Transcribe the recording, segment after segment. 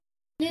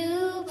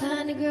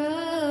Piney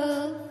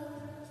Grove.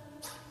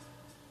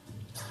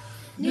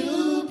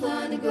 New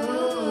Piney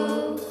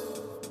Grove.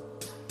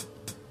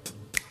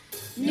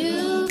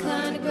 New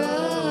Piney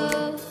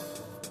Grove.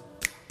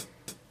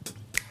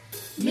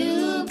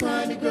 New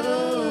Piney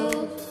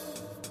Grove.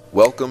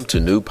 Welcome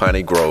to New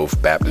Piney Grove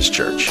Baptist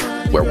Church,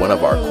 where one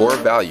of our core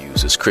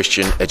values is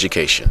Christian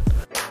education.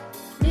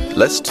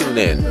 Let's tune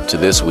in to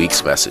this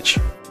week's message.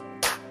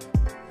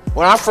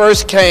 When I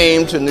first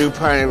came to New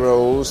Piney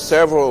Grove,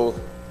 several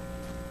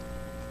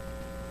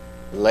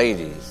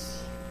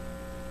ladies,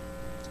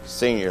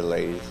 senior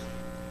ladies,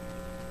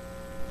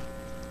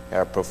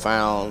 had a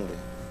profound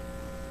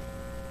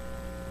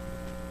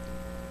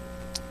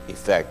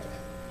effect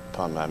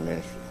upon my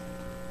ministry.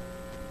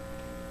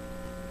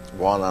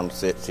 One of them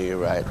sits here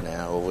right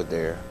now, over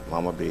there,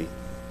 Mama B.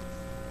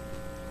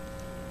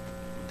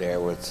 There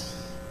was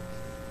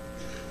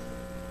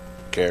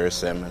Carrie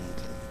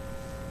Simmons,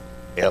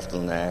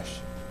 Elton Nash,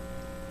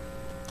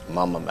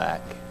 Mama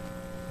Mac.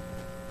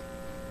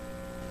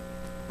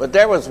 But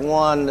there was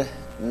one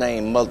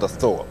named Mother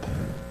Thorpe.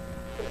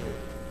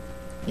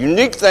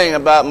 Unique thing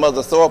about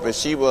Mother Thorpe is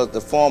she was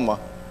the former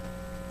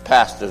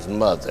pastor's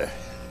mother,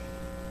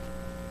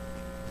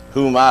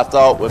 whom I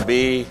thought would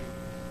be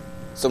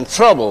some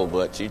trouble,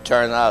 but she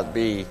turned out to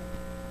be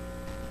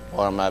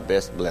one of my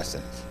best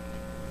blessings.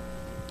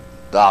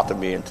 Adopted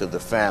me into the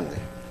family,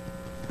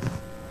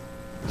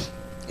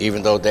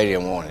 even though they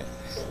didn't want it.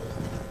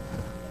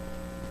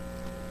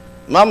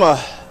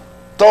 Mama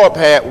Thorpe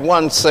had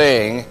one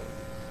saying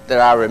that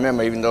I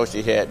remember, even though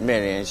she had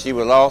many, and she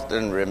would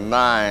often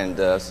remind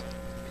us,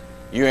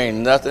 you ain't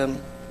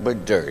nothing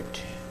but dirt.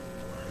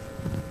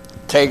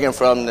 Taken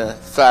from the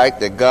fact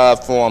that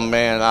God formed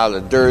man out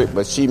of dirt,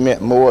 but she meant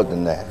more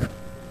than that.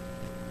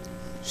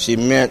 She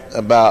meant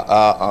about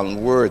our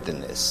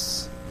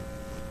unworthiness.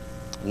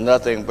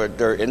 Nothing but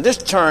dirt. And this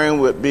term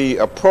would be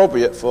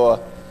appropriate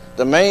for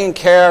the main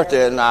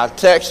character in our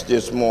text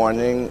this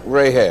morning,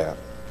 Rahab.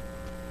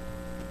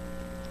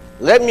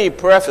 Let me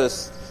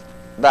preface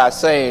by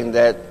saying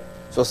that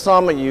for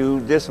some of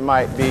you, this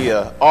might be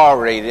a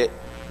R-rated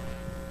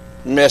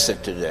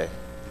message today.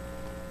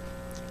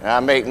 And I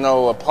make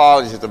no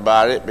apologies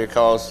about it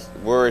because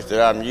words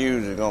that I'm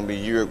using are going to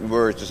be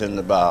words that's in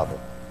the Bible.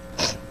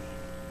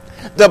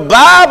 The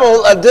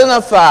Bible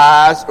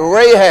identifies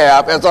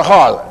Rahab as a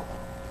harlot.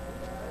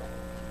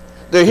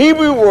 The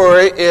Hebrew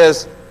word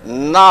is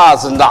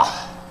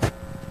nazna.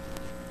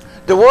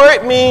 The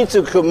word means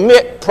to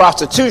commit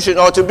prostitution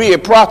or to be a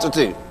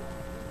prostitute.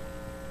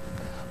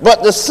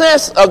 But the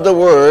sense of the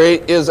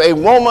word is a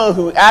woman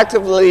who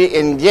actively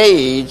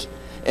engaged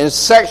in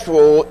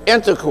sexual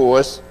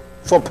intercourse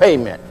for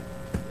payment.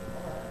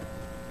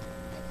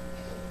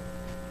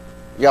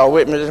 Y'all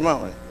with me this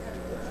morning?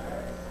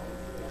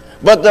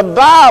 But the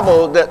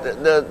Bible,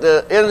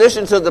 in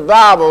addition to the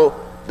Bible,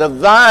 the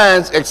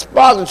Vine's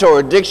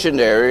Expository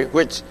Dictionary,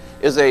 which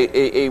is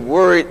a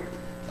word,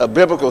 a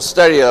biblical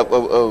study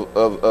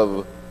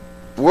of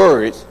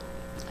words,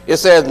 it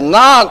says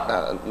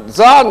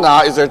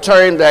zana is a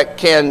term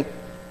that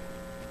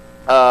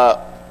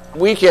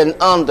we can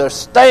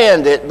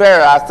understand it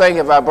better, I think,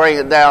 if I bring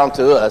it down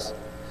to us.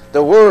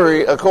 The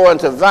word, according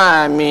to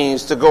Vine,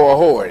 means to go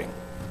a-whoring.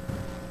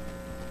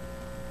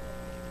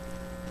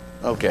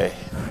 Okay.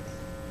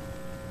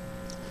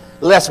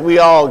 Lest we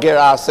all get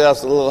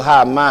ourselves a little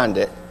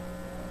high-minded.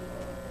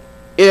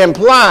 It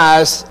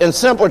implies, in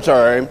simple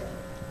terms,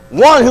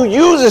 one who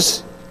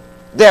uses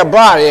their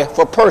body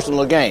for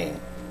personal gain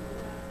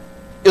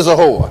is a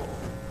whore.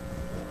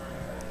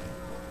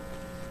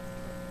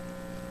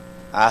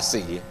 I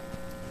see you.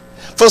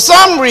 For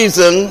some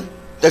reason,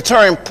 the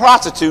term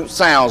prostitute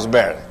sounds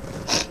better.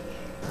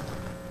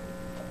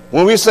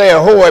 When we say a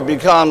whore, it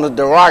becomes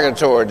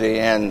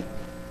derogatory and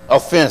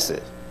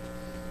offensive.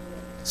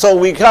 So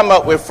we come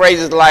up with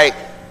phrases like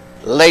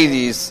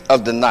ladies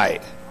of the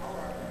night,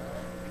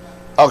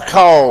 a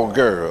call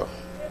girl.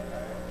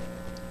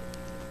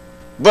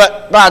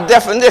 But by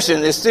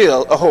definition, it's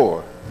still a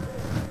whore.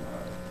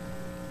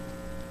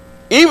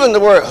 Even the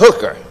word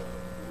hooker,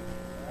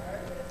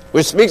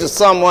 which speaks of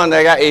someone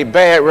that got a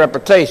bad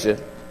reputation,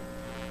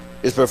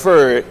 is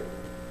preferred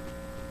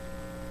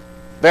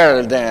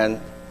better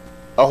than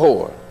a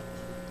whore.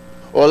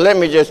 Or let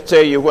me just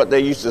tell you what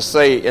they used to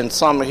say in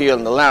Summer Hill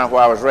in Atlanta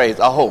where I was raised,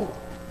 a hoe.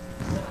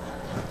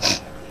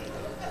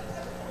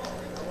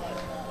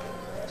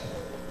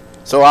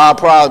 So I'll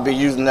probably be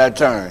using that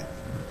term.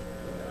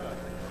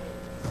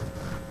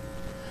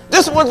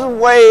 This was the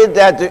way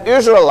that the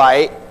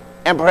Israelite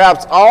and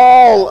perhaps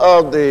all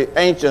of the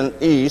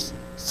ancient East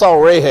saw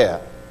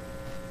Rahab.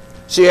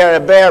 She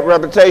had a bad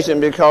reputation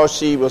because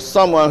she was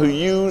someone who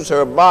used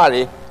her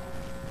body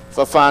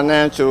for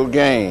financial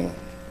gain.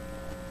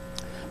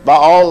 By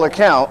all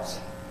accounts,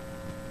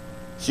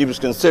 she was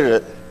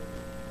considered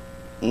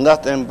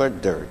nothing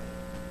but dirt.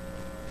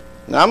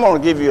 Now, I'm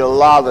going to give you a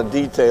lot of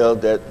detail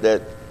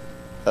that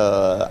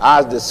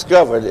I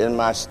discovered in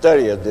my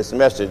study of this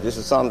message. This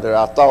is something that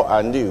I thought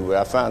I knew, but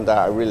I found out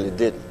I really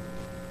didn't.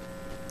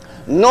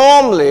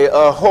 Normally,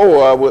 a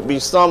whore would be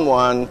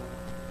someone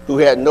who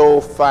had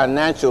no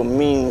financial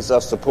means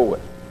of support.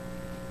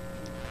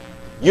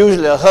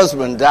 Usually a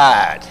husband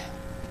died.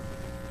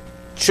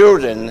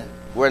 Children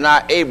were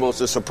not able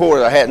to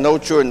support or had no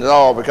children at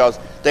all because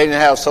they didn't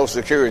have Social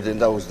Security in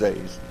those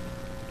days.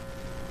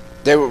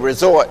 They would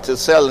resort to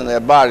selling their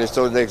bodies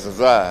so they could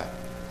survive.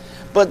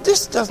 But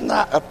this does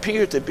not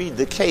appear to be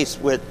the case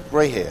with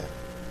Rahab.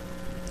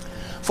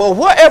 For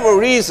whatever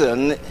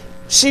reason,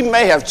 she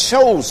may have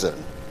chosen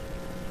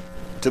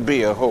to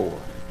be a whore.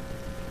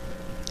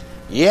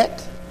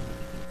 Yet,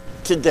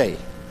 today,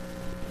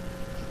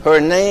 her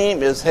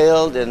name is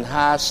held in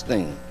high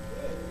esteem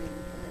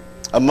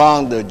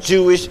among the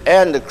Jewish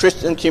and the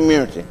Christian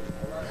community.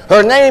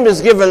 Her name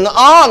is given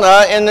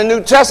honor in the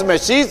New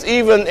Testament. She's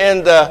even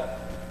in the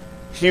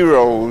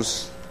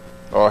heroes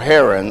or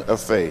heroine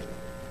of faith.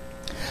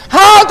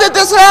 How did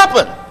this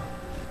happen?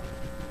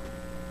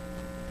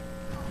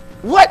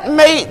 What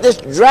made this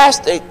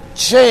drastic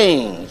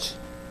change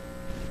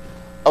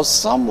of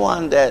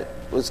someone that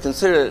was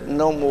considered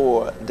no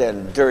more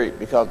than dirt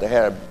because they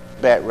had a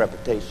bad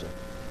reputation?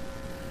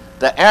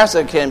 The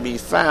answer can be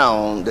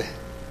found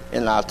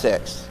in our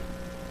text.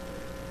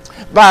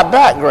 By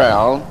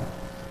background,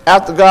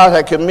 after God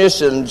had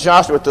commissioned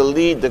Joshua to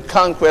lead the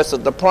conquest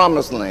of the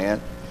Promised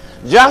Land,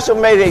 Joshua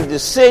made a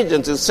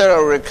decision to set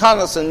a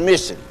reconnaissance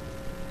mission.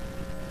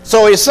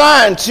 So he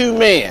assigned 2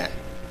 men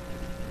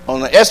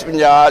on an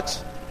espionage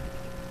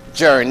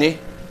journey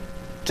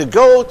to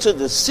go to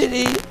the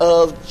city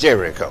of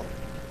Jericho.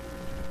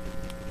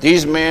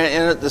 These men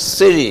entered the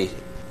city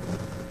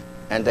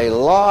and they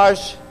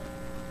lodged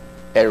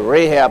at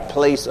Rahab's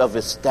place of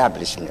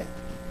establishment.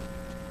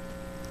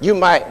 You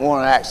might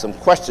want to ask some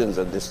questions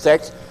of this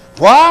text.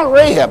 Why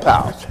Rahab's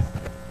house?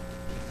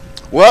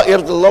 Well, it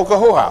was the local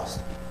whorehouse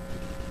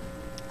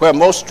where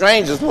most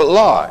strangers would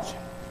lodge.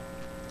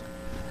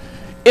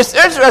 It's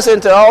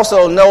interesting to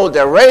also know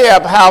that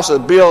Rahab's house was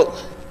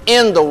built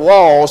in the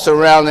wall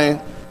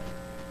surrounding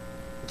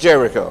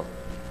Jericho.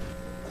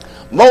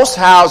 Most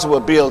houses were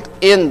built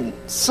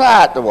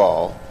inside the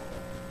wall,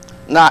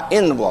 not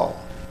in the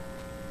wall.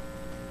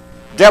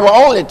 There were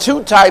only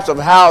 2 types of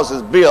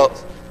houses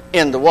built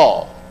in the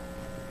wall.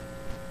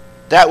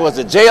 That was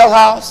the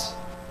jailhouse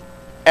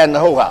and the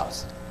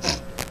whorehouse.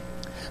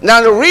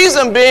 Now the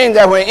reason being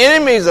that when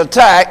enemies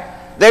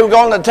attacked, they were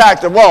going to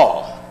attack the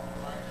wall.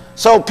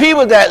 So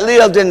people that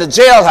lived in the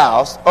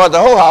jailhouse or the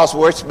whorehouse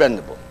were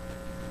expendable.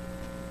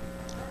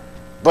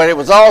 But it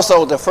was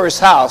also the first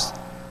house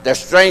that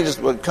strangers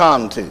would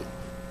come to.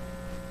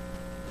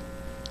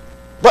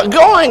 But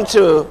going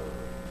to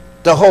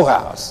the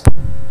whorehouse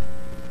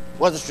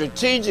was a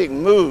strategic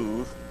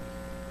move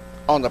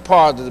on the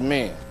part of the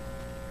men.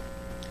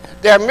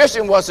 Their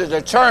mission was to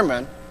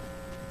determine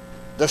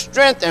the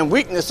strength and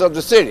weakness of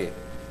the city.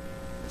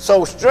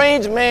 So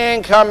strange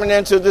men coming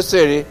into the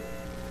city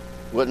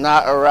would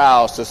not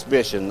arouse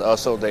suspicion, or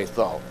so they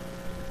thought.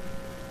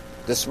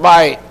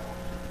 Despite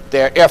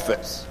their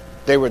efforts,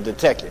 they were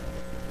detected.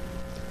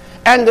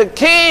 And the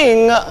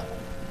king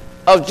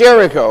of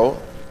Jericho,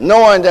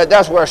 knowing that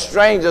that's where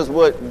strangers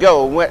would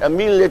go, went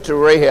immediately to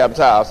Rahab's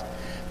house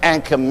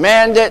and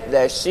commanded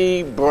that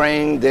she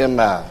bring them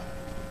out.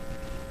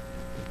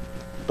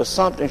 But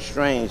something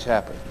strange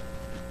happened.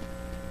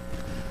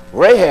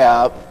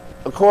 Rahab,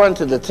 according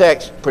to the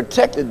text,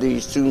 protected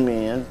these 2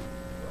 men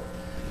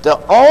the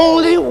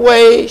only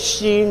way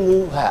she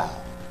knew how.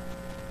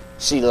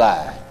 She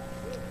lied.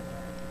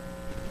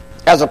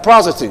 As a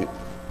prostitute,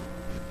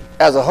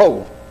 as a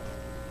hoe,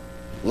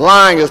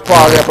 lying is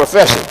part of their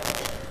profession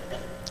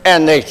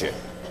and nature.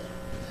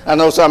 I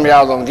know some of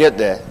y'all don't get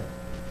that.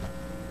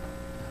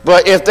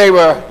 But if they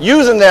were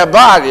using their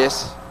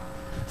bodies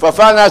for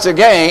financial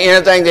gain,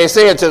 anything they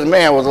said to the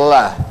man was a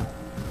lie.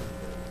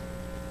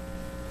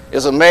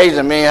 It's amazing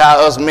to me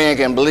how us men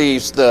can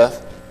believe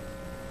stuff.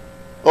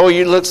 Oh,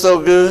 you look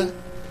so good,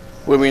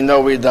 when we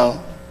know we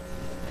don't.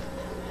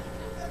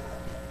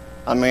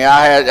 I mean,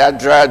 I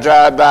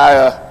drive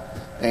by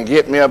and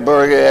get me a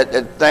burger at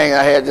the thing.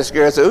 I had this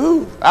girl say,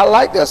 "Ooh, I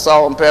like that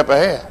salt and pepper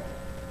hair."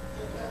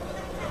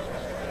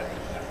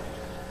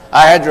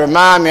 I had to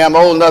remind me I'm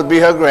old enough to be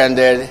her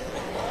granddaddy.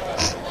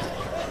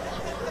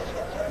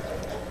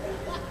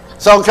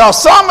 So,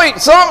 because some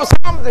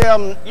of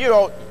them,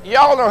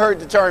 y'all done heard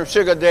the term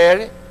sugar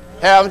daddy,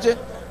 haven't you?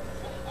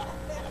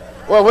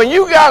 Well, when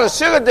you got a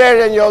sugar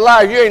daddy in your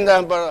life, you ain't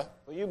nothing but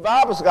you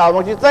Bible scholars,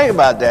 what you think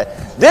about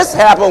that? This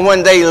happened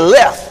when they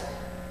left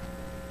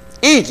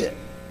Egypt.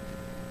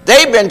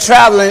 They've been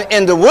traveling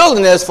in the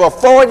wilderness for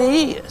 40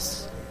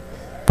 years.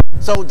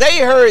 So they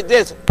heard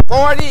this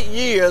 40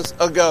 years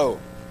ago.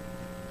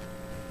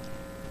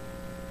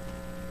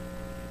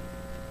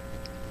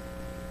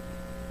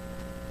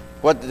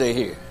 What did they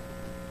hear?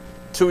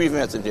 2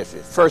 events in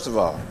history. First of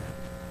all,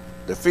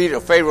 the defeat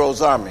of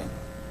Pharaoh's army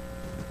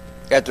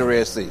at the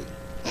Red Sea.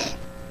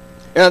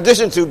 In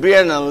addition to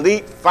being an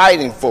elite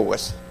fighting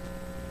force,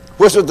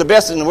 which was the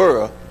best in the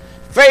world,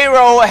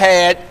 Pharaoh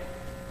had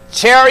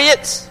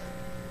chariots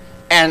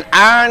and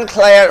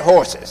ironclad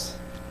horses.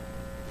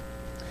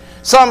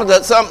 some of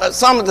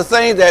the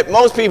things that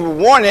most people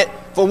wanted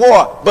for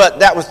war, but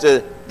that was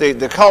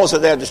the cause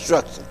of their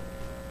destruction.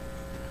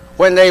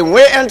 When they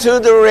went into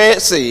the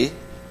Red Sea,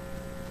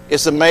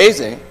 it's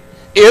amazing.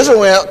 Israel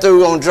went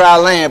through on dry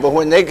land, but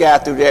when they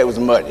got through there, it was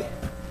muddy.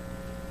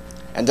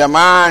 And them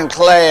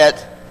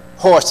iron-clad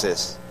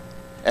horses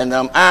and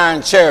them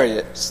iron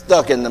chariots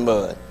stuck in the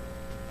mud.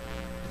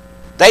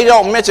 They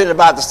don't mention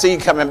about the sea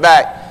coming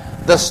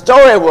back. The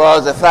story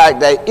was the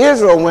fact that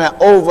Israel went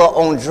over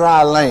on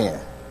dry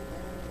land.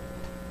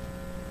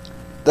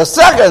 The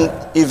second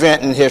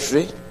event in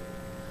history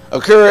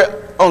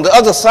occurred on the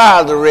other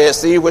side of the Red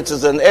Sea, which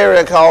is an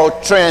area called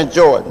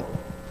Transjordan.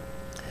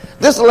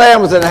 This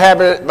land was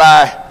inhabited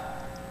by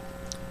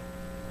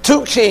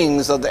two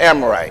kings of the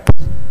Amorites,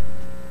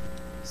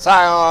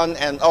 Sihon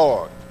and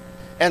Og.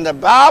 And the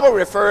Bible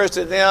refers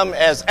to them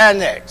as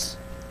Anaks,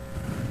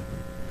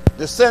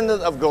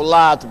 descendant of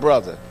Goliath's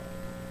brother.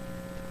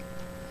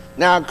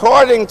 Now,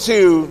 according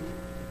to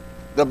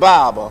the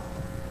Bible,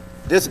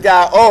 this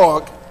guy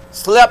Og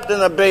slept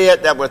in a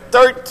bed that was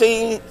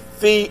 13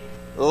 feet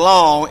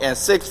long and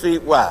 6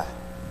 feet wide.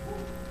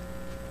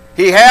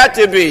 He had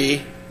to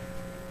be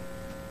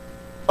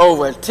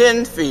over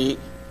 10 feet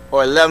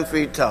or 11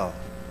 feet tall.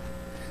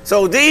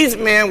 So these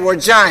men were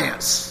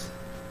giants.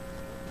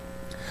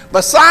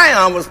 But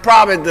Sihon was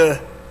probably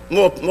the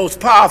most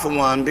powerful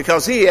one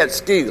because he had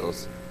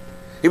skills.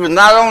 He was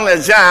not only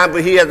a giant,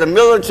 but he had the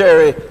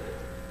military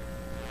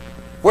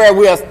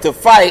wherewith to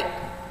fight,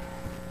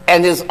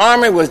 and his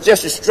army was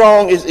just as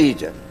strong as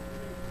Egypt.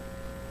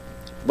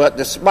 But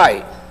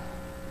despite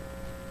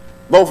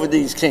both of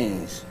these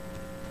kings,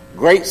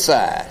 great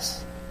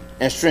size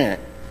and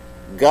strength,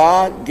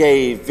 God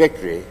gave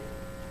victory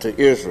to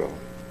Israel.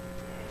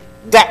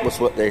 That was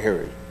what they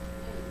heard.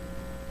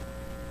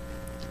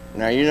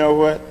 Now, you know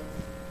what?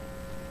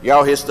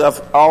 Y'all hear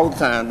stuff all the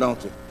time,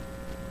 don't you?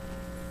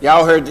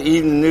 Y'all heard the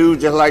evening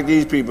news just like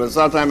these people.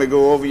 Sometimes it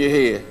go over your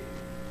head.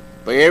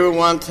 But every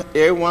once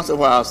in a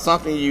while,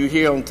 something you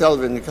hear on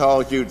television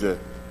calls you to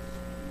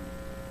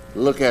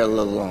look at it a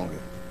little longer.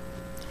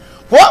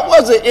 What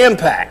was the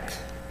impact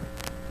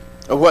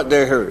of what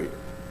they heard?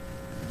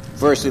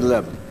 Verse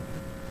 11.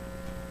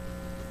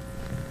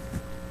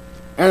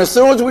 And as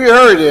soon as we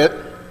heard it,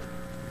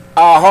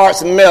 our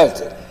hearts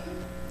melted.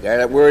 Yeah,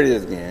 that word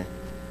is again.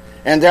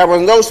 And there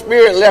was no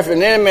spirit left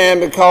in any man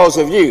because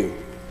of you.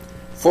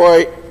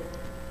 For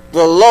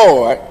the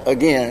Lord,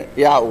 again,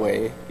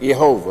 Yahweh,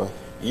 Jehovah,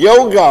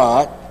 your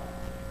God,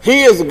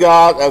 he is the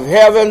God of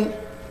heaven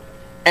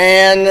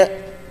and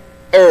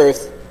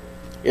earth.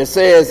 It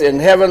says in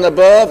heaven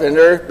above and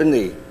earth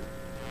beneath.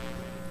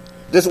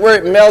 This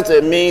word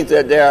melted means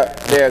that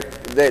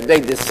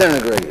they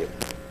disintegrated.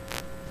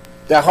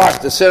 Their hearts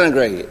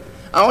disintegrated.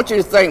 I want you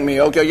to thank me,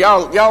 okay?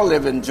 Y'all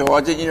live in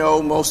Georgia, you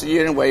know, most of you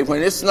anyway.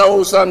 When it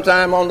snows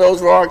sometime on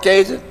those rare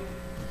occasions,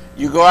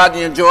 you go out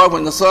and enjoy it.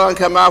 When the sun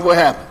come out, what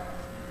happens?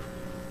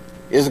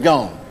 It's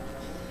gone.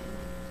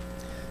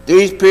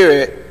 These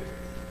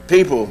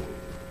people,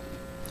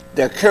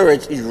 their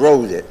courage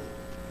eroded.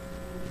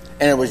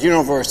 And it was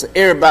universal.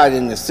 Everybody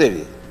in the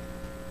city.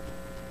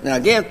 Now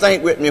again,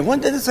 think with me. When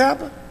did this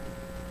happen?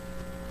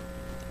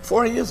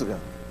 40 years ago.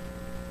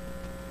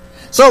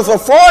 So for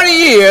 40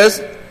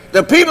 years,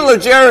 the people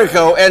of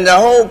Jericho and the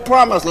whole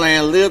promised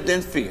land lived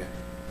in fear.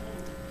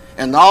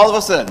 And all of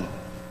a sudden,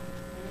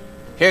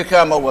 here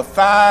come over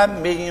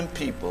 5 million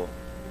people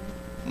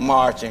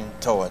marching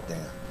toward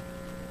them.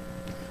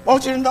 I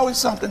want you to notice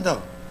something,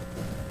 though.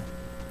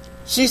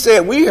 She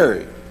said, we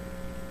heard.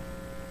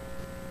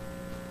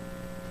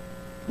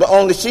 But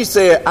only she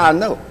said, I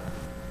know.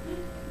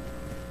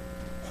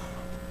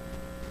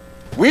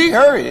 We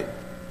heard it,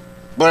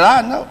 but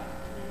I know.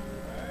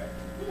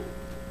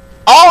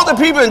 All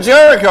the people in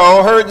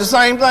Jericho heard the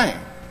same thing.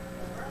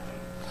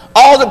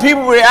 All the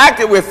people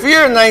reacted with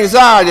fear and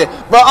anxiety,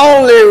 but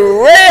only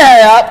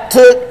Rahab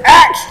took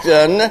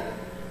action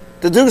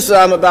to do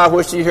something about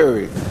what she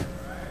heard.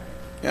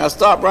 Can I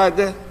stop right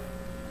there?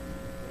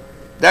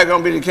 That's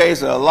going to be the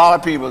case of a lot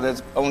of people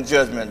that's on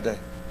Judgment Day.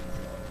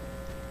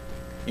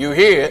 You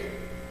hear it,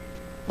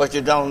 but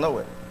you don't know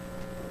it.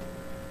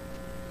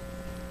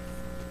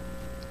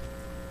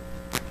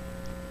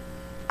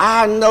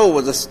 I know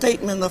was a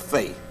statement of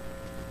faith.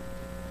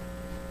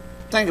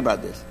 Think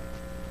about this.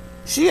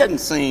 She hadn't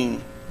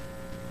seen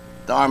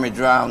the army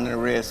drown in the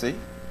Red Sea.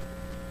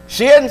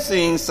 She hadn't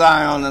seen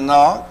Sihon and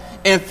Og.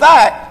 In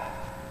fact,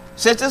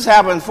 since this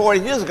happened 40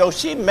 years ago,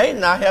 she may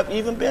not have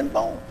even been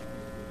born.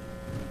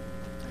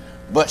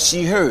 But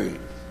she heard.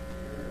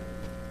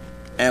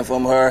 And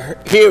from her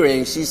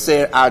hearing, she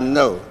said, I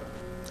know.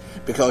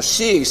 Because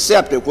she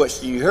accepted what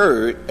she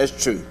heard as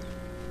truth.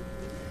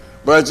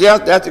 But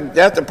Jeff,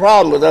 that's the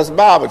problem with us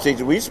Bible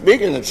teachers. We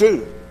speaking the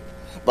truth.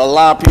 But a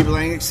lot of people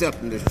ain't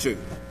accepting the truth.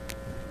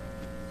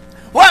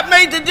 What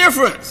made the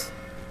difference?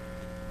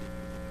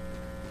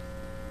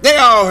 They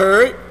all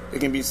heard. It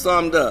can be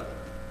summed up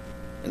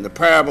in the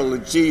parable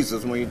of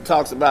Jesus when he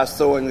talks about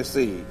sowing the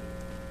seed.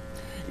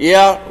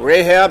 Yeah,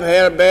 Rahab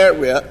had a bad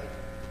rep,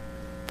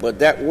 but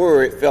that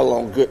word fell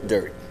on good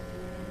dirt.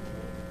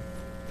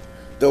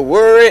 The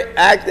word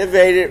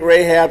activated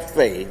Rahab's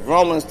faith.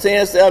 Romans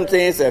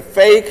 10:17 said,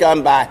 faith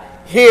comes by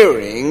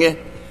hearing,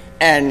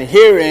 and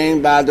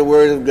hearing by the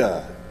word of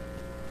God.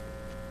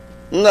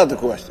 Another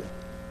question.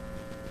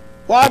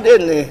 Why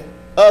didn't the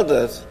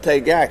others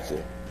take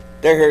action?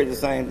 They heard the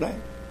same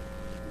thing.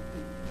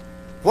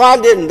 Why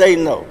didn't they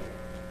know?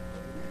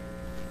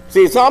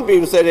 See, some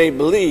people say they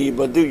believe,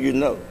 but do you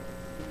know?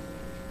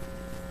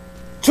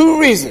 2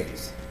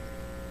 reasons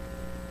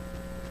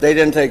they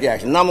didn't take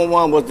action. Number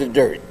 1 was the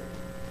dirt.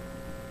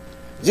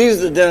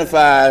 Jesus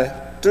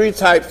identified 3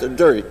 types of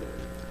dirt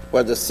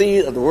where the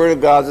seed of the word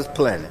of God is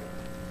planted.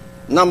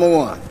 Number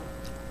 1,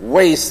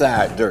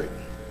 wayside dirt.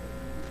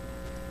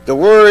 The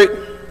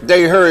word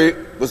they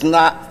heard was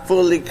not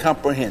fully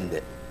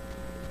comprehended.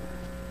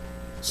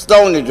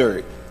 Stony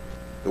dirt.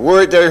 The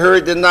word they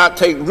heard did not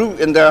take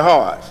root in their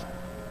hearts.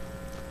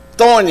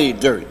 Thorny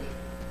dirt.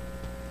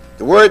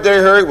 The word they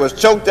heard was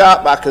choked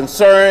out by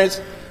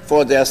concerns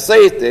for their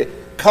safety,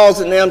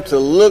 causing them to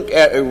look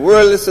at a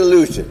worldly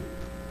solution.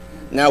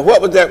 Now,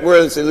 what was that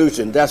worldly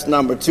solution? That's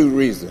number 2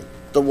 reason.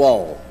 The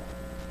wall.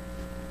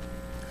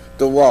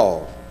 The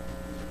wall.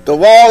 The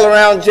wall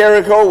around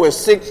Jericho was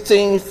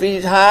 16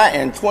 feet high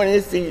and 20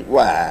 feet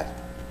wide.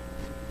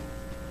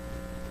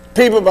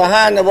 People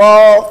behind the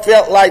wall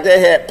felt like they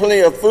had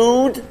plenty of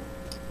food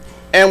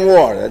and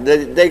water.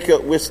 They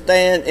could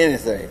withstand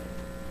anything.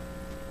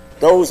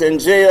 Those in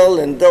jail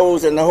and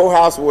those in the whole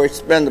house were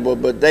expendable,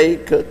 but they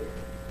could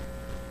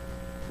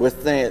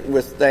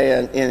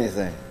withstand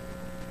anything.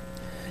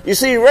 You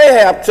see,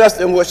 Rahab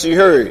trusted in what she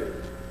heard.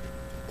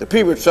 The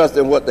people trusted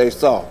in what they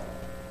saw,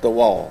 the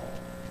wall.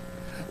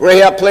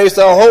 Rahab placed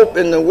her hope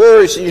in the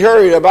words she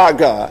heard about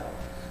God.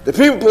 The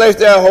people placed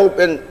their hope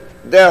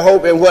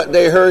in what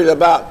they heard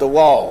about the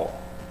wall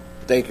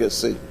they could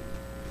see.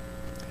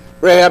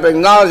 Rahab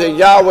acknowledged that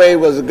Yahweh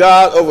was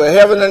God over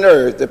heaven and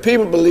earth. The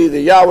people believed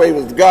that Yahweh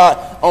was God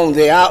on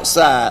the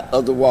outside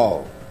of the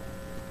wall.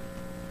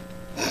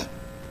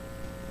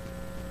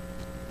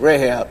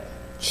 Rahab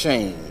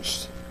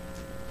changed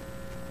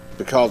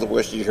because of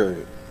what she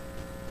heard.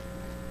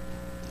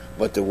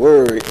 But the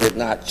word did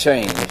not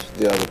change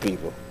the other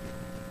people.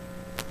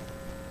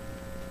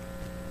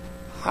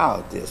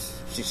 How this?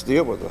 She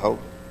still was a hope.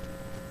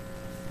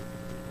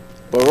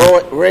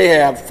 But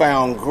Rahab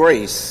found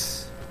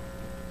grace.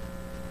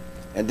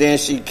 And then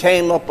she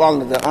came up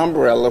under the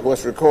umbrella of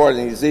what's recorded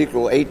in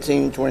Ezekiel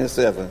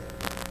 18:27.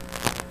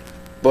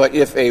 But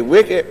if a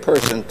wicked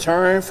person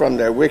turns from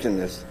their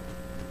wickedness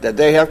that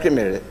they have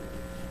committed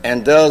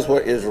and does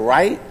what is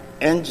right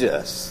and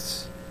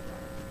just,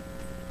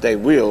 they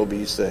will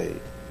be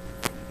saved.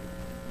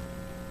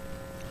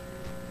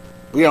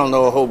 We don't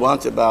know a whole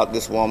bunch about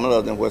this woman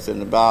other than what's in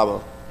the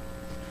Bible.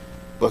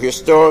 But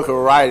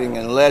historical writing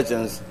and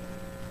legends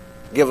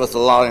give us a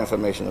lot of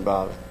information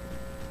about her.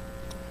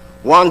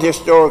 One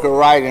historical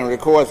writing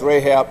records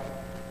Rahab's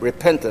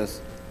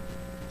repentance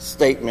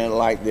statement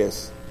like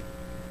this.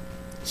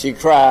 She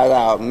cried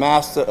out,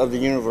 Master of the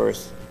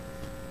universe,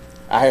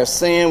 I have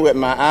sinned with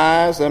my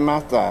eyes and my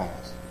thighs.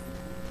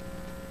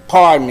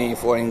 Pardon me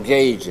for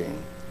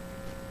engaging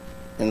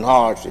in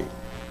harlotry,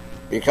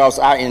 because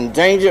I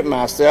endangered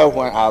myself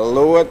when I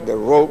lowered the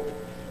rope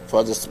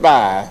for the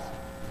spy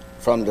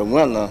from the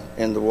window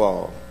in the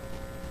wall.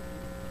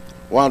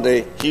 One of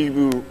the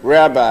Hebrew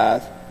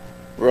rabbis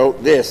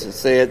wrote this and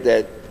said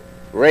that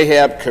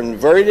Rahab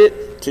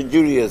converted to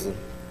Judaism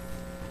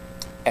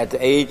at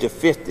the age of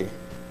 50.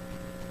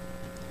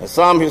 And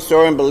some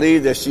historians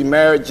believe that she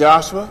married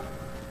Joshua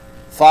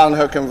following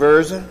her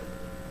conversion,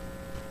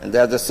 and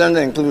their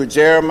descendants include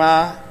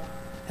Jeremiah,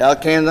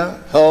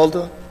 Elkanah,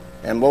 Huldah,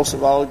 and most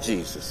of all,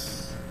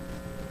 Jesus.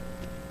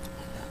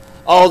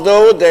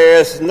 Although there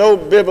is no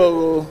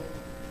biblical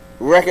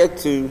record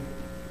to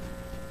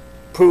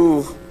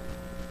prove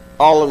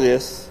all of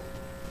this,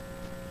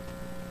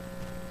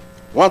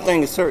 one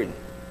thing is certain.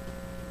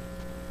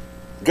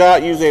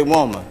 God used a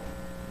woman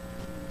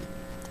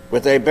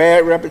with a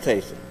bad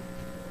reputation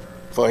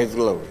for his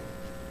glory.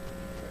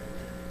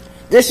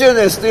 This should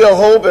instill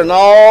hope in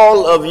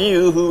all of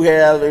you who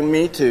have, and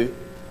me too,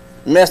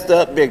 messed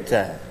up big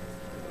time.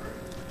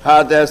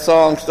 How'd that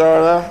song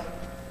start out?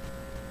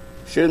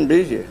 Shouldn't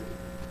be here.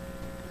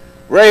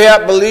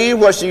 Rahab believed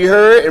what she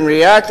heard and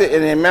reacted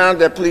in a manner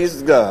that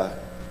pleases God.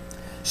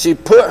 She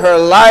put her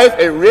life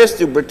at risk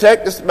to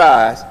protect the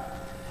spies,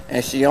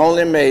 and she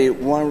only made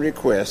one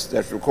request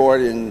that's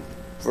recorded in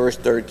verse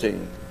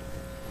 13.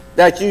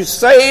 That you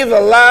save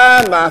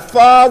alive my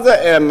father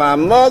and my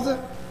mother,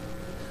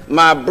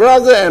 my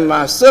brother and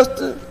my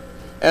sister,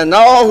 and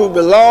all who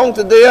belong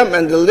to them,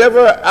 and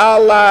deliver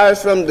our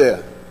lives from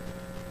death.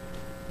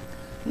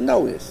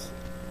 Notice,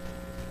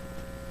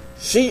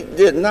 she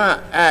did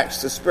not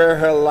ask to spare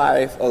her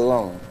life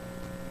alone.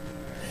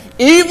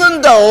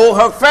 Even though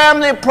her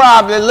family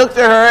probably looked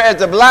at her as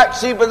the black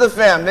sheep of the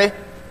family,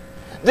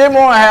 didn't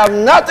want to have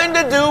nothing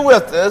to do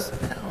with us,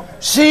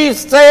 she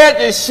said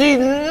that she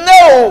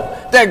knew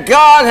that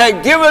God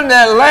had given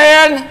that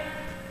land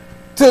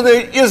to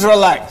the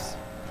Israelites.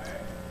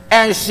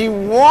 And she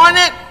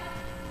wanted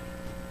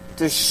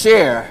to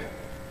share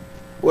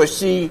what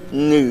she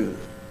knew.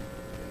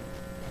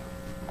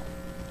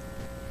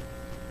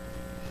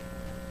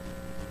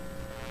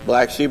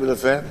 Black sheep of the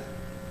family.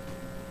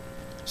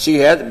 She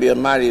had to be a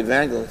mighty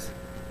evangelist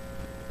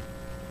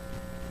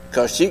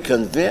because she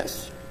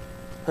convinced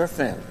her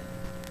family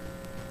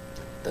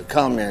to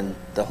come in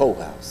the whole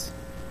house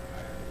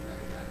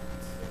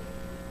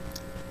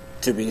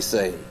to be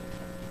saved.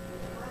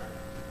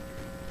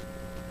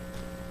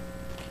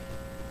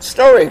 The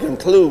story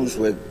concludes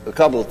with a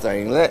couple of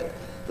things.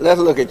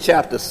 Let's look at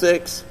chapter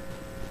 6,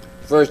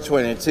 verse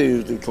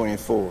 22 through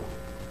 24.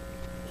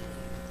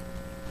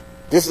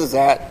 This is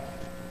at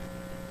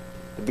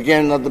the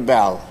beginning of the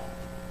battle.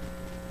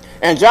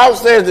 And Joshua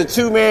says the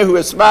two men who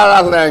had spied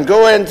out the land,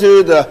 go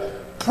into the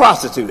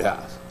prostitute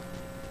house.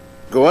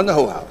 Go in the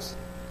whole house.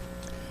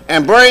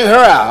 And bring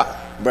her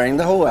out. Bring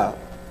the whole out.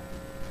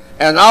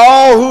 And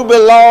all who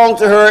belong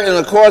to her in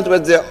accordance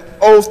with their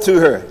oath to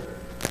her.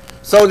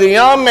 So the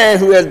young man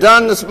who had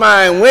done the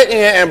spying went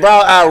in and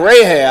brought out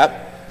Rahab,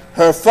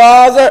 her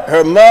father,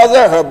 her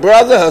mother, her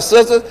brother, her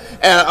sisters,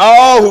 and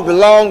all who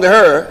belonged to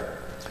her.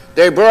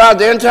 They brought out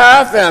the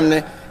entire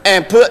family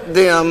and put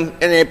them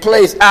in a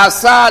place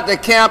outside the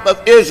camp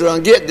of Israel.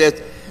 And get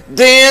this,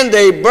 then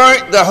they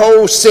burnt the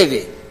whole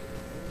city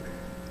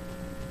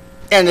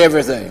and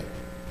everything.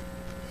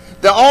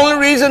 The only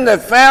reason the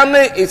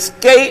family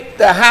escaped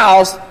the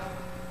house,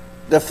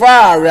 the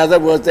fire rather,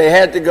 was they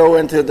had to go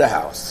into the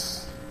house.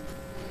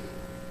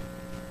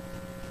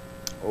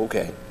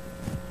 Okay,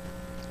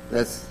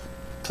 let's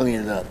clean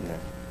it up now.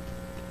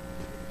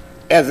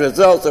 As a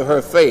result of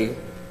her faith,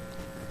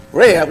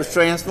 Rahab was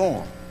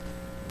transformed.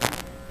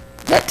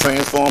 That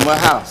transformed her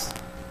house.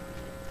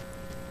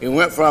 It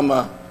went from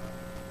a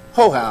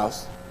whole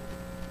house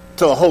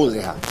to a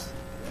holy house.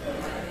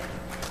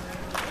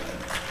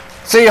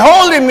 See,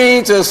 holy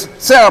means to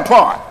set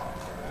apart.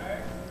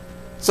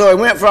 So it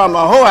went from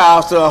a whole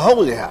house to a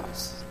holy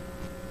house.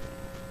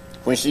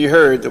 When she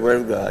heard the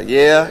word of God.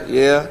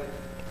 Yeah.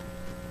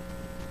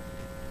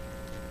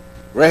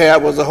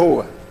 Rahab was a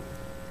whore,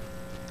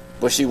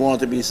 but she wanted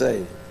to be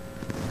saved.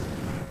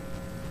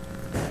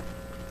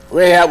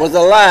 Rahab was a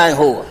lying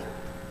whore,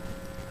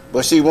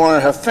 but she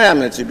wanted her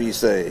family to be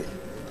saved.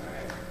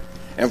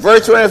 And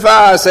verse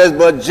 25 says,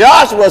 but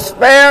Joshua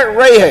spared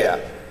Rahab,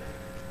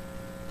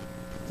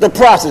 the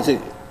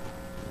prostitute,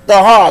 the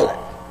harlot,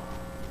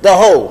 the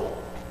hoe,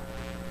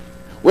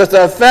 with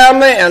her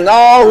family and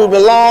all who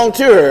belonged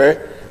to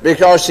her,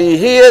 because she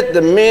hid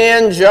the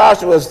men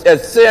Joshua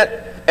had sent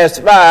as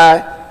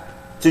spies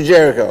to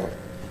Jericho.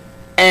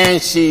 And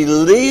she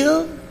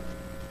lived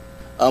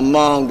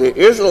among the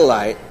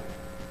Israelites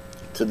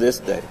to this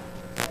day.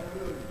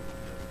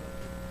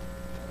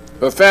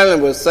 Her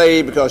family was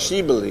saved because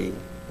she believed.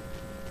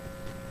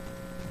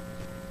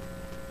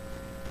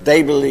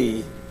 They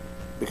believed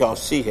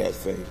because she had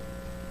faith.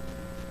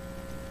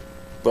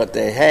 But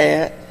they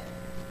had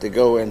to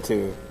go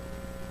into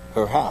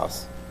her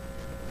house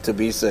to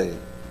be saved.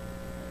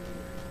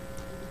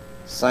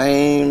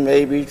 Same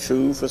may be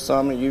true for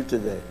some of you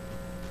today.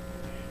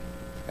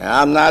 And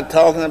I'm not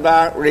talking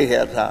about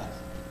Rahab's house.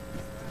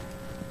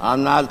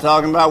 I'm not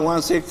talking about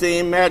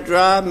 116 Matt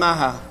Drive, my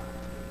house.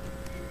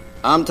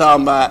 I'm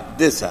talking about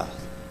this house.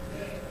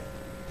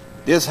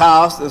 This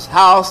house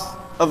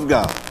of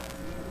God.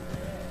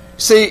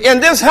 See,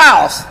 in this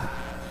house,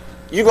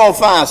 you're going to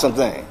find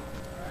something.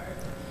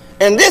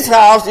 In this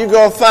house, you're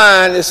going to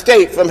find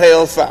escape from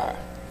hell's fire.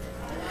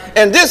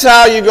 In this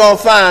house, you're going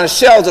to find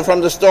shelter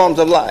from the storms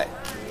of life.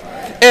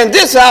 In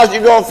this house,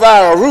 you're going to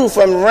find a roof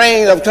from the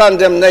rain of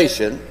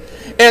condemnation.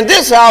 In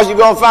this house, you're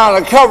going to find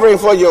a covering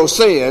for your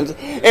sins.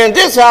 In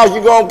this house,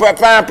 you're going to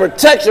find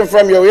protection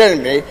from your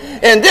enemy.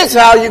 In this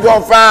house, you're going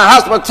to find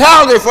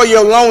hospitality for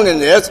your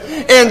loneliness.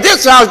 In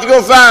this house, you're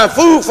going to find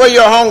food for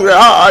your hungry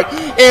heart.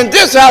 In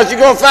this house, you're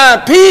going to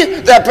find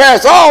peace that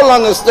passes all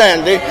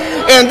understanding.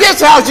 In this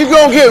house, you're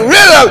going to get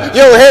rid of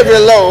your heavy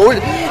load.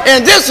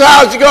 In this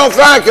house, you're going to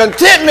find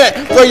contentment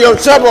for your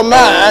troubled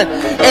mind.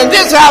 In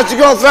this house,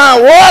 you're going to find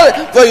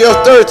water for your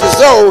thirsty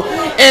soul.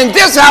 In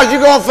this house,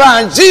 you're going to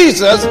find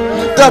Jesus,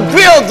 the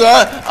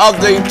builder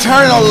of the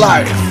eternal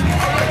life.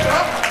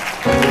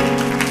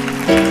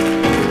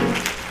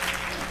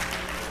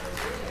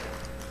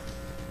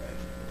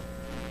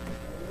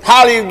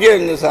 How do you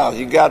get in this house?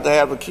 You got to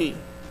have a key.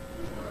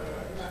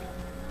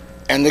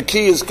 And the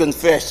key is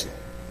confession.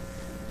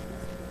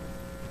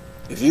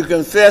 If you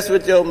confess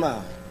with your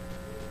mouth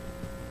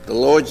the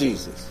Lord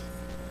Jesus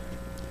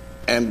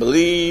and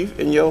believe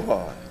in your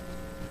heart,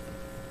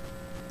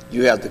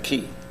 you have the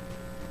key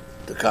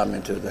to come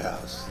into the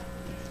house.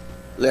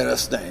 Let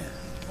us stand.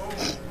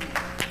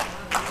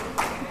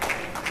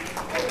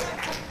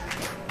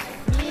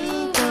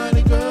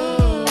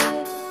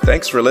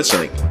 Thanks for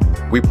listening.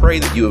 We pray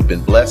that you have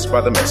been blessed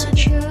by the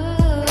message.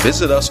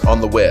 Visit us on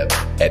the web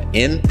at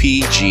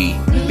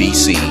npgbc.org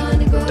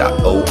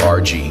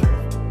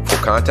for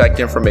contact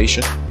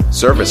information,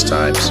 service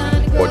times,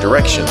 or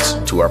directions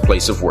to our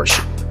place of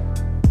worship.